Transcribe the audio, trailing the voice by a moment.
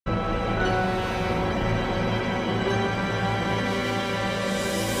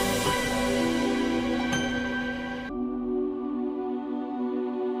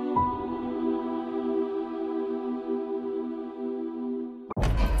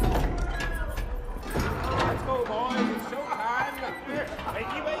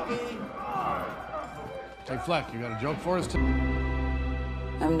Hey, Fleck, you got a joke for us?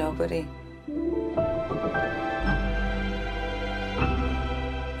 I'm nobody.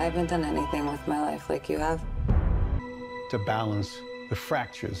 I haven't done anything with my life like you have. To balance the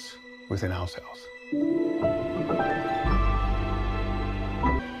fractures within ourselves.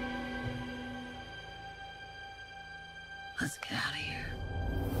 Let's get out of here.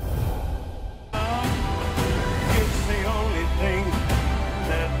 It's the only thing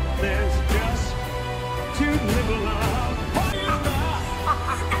that there's just to live a love.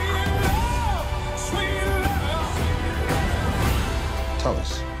 Tell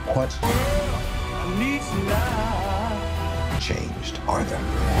us, what I need some love. changed are there?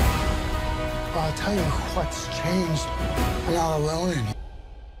 I'll tell you what's changed. I'm not alone in here.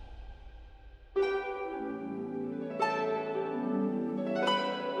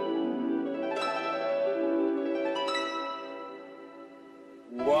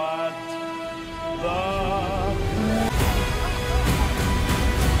 What the?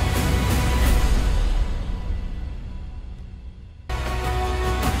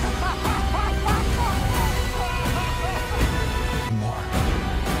 More.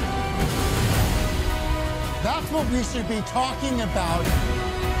 That's what we should be talking about.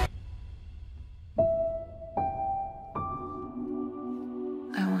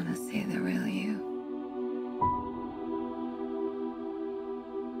 I want to see the real you.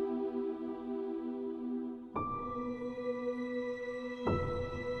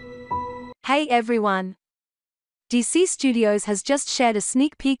 Hey everyone! DC Studios has just shared a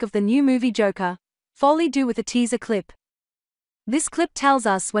sneak peek of the new movie Joker, Folie Deux with a teaser clip. This clip tells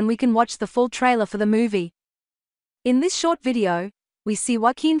us when we can watch the full trailer for the movie. In this short video, we see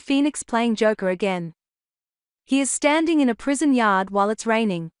Joaquin Phoenix playing Joker again. He is standing in a prison yard while it's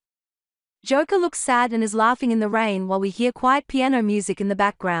raining. Joker looks sad and is laughing in the rain while we hear quiet piano music in the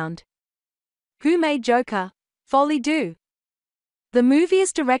background. Who made Joker, Folie Deux? The movie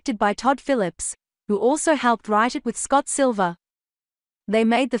is directed by Todd Phillips, who also helped write it with Scott Silver. They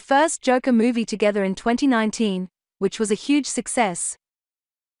made the first Joker movie together in 2019, which was a huge success.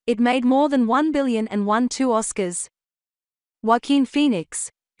 It made more than $1 billion and won 2 Oscars. Joaquin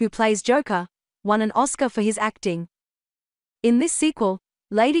Phoenix, who plays Joker, won an Oscar for his acting. In this sequel,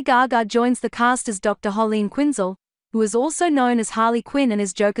 Lady Gaga joins the cast as Dr. Harleen Quinzel, who is also known as Harley Quinn and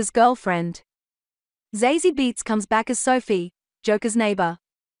is Joker's girlfriend. Zazie Beetz comes back as Sophie, Joker's neighbor.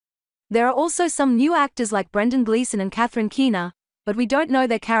 There are also some new actors like Gleeson and Catherine Keener, but we don't know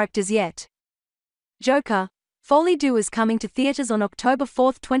their characters yet. Joker, Folie Deux is coming to theaters on October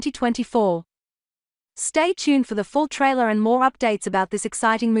 4, 2024. Stay tuned for the full trailer and more updates about this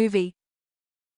exciting movie.